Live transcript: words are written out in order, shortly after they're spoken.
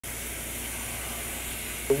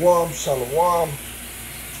Shalom, shalom.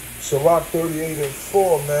 SIRACH 38 and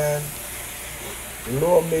 4, man. The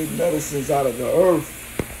Lord made medicines out of the earth.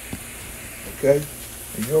 Okay?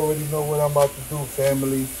 And you already know what I'm about to do,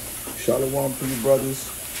 family. Shalom to you, brothers.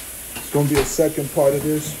 It's going to be a second part of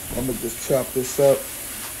this. I'm going to just chop this up,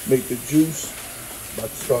 make the juice. About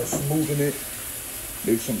to start smoothing it.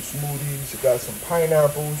 Make some smoothies. I got some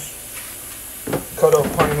pineapples. Cut up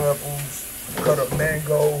pineapples. Cut up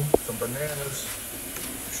mango. Some bananas.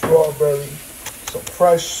 Strawberry. Some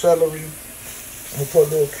fresh celery. I'm going to put a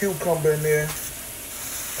little cucumber in there.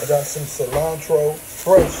 I got some cilantro.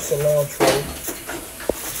 Fresh cilantro.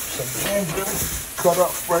 Some ginger. Cut up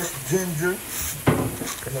fresh ginger.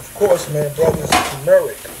 And of course, man, brothers,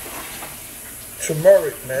 turmeric.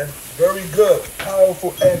 Turmeric, man. Very good.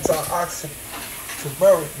 Powerful antioxidant.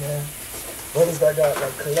 Turmeric, man. Brothers that got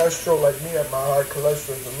like cholesterol, like me, at my high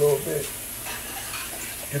cholesterol is a little bit,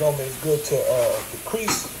 you know what I mean, it's good to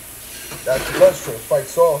decrease that cholesterol.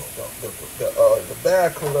 Fights off the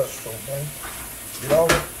bad cholesterol, man. You know?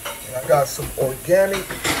 And I got some organic,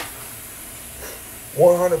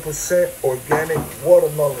 100% organic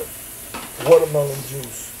watermelon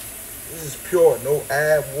juice. This is pure, no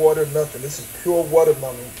add water, nothing. This is pure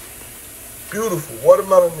watermelon. Beautiful.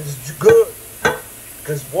 Watermelon is good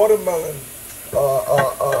because watermelon,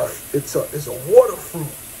 it's a water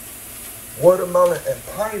fruit. Watermelon and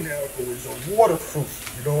pineapple is a water fruit.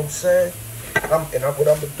 You know what I'm saying? What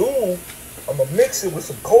I'm gonna do, I'm gonna mix it with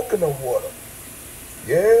some coconut water.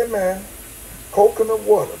 Yeah, man. Coconut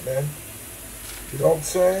water, man. You know what I'm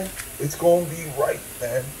saying? It's gonna be right,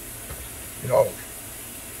 man. You know.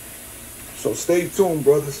 So stay tuned,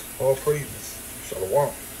 brothers. All praises.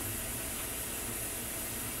 Shalom.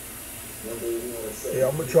 Yeah,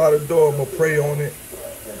 I'm going to try to do it. I'm going to pray on it.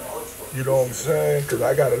 You know what I'm saying? Because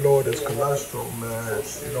I got to lower this cholesterol, man.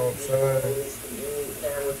 You know what I'm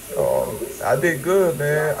saying? I did good,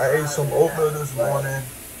 man. I ate some oatmeal this morning.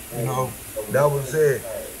 You know, that was it.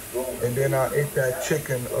 And then I ate that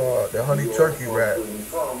chicken, the honey turkey wrap.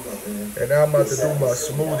 And now I'm about to do my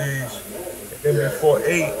smoothies. And before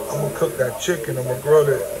 8, I'm going to cook that chicken. I'm going to grill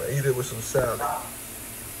it and eat it with some salad.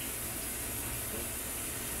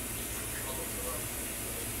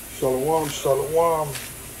 Shalom, shalom.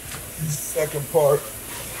 Second part.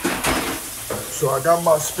 So I got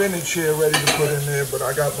my spinach here ready to put in there, but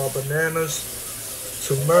I got my bananas,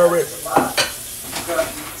 turmeric,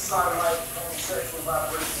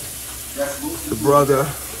 the brother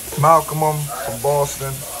Malcolm from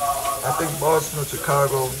Boston. I think Boston or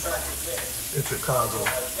Chicago. In Chicago.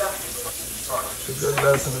 It's a good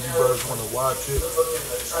lesson if you brothers want to watch it.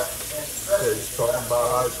 Yeah, he's talking about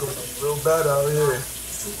how it's going to be real bad out here.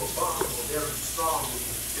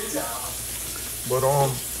 But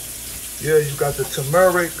yeah, you got the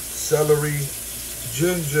turmeric, celery,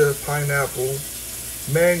 ginger, pineapple,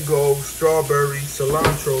 mango, strawberry,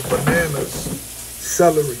 cilantro, bananas,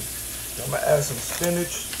 celery. I'm gonna add some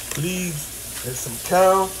spinach, leaves, and some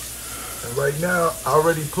kale. And right now, I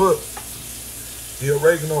already put the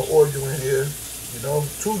oregano oil in here, you know,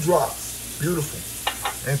 2 drops. Beautiful.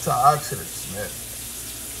 Antioxidants, man.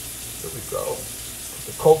 There we go. Put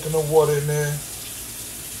the coconut water in there.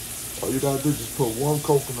 All you gotta do is just put 1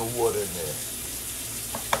 coconut water in there.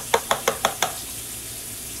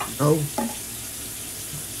 You know?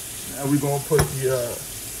 Now we're gonna put the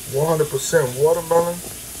 100% watermelon.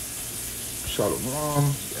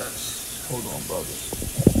 Shalom. Yes. Hold on, brothers.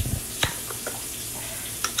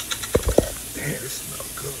 Damn, this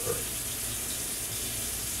smells good.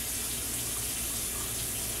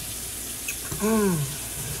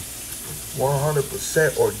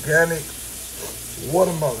 100% organic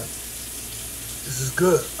watermelon. This is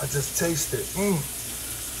good. I just tasted it.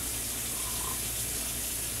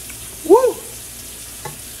 Woo!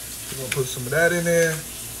 We're gonna put some of that in there.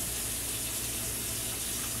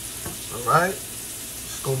 All right.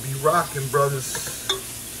 It's gonna be rocking, brothers.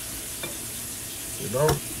 You know,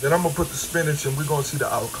 then I'm gonna put the spinach and we're gonna see the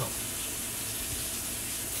outcome.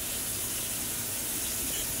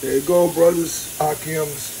 There you go, brothers.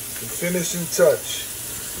 Akims, the finishing touch.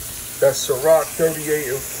 That's SIRACH 38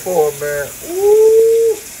 and 4, man.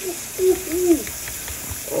 Ooh.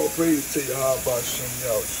 All praise to Yahweh Shem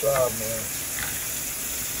Yahushua, man.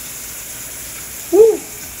 Woo!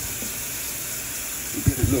 You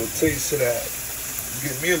get a little taste of that. You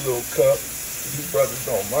give me a little cup. You brothers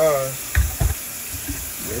don't mind.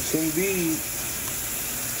 Yes, indeed.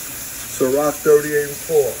 SIRACH 38 and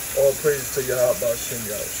 4. All praise to Yahweh Shem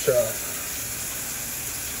Yahushua.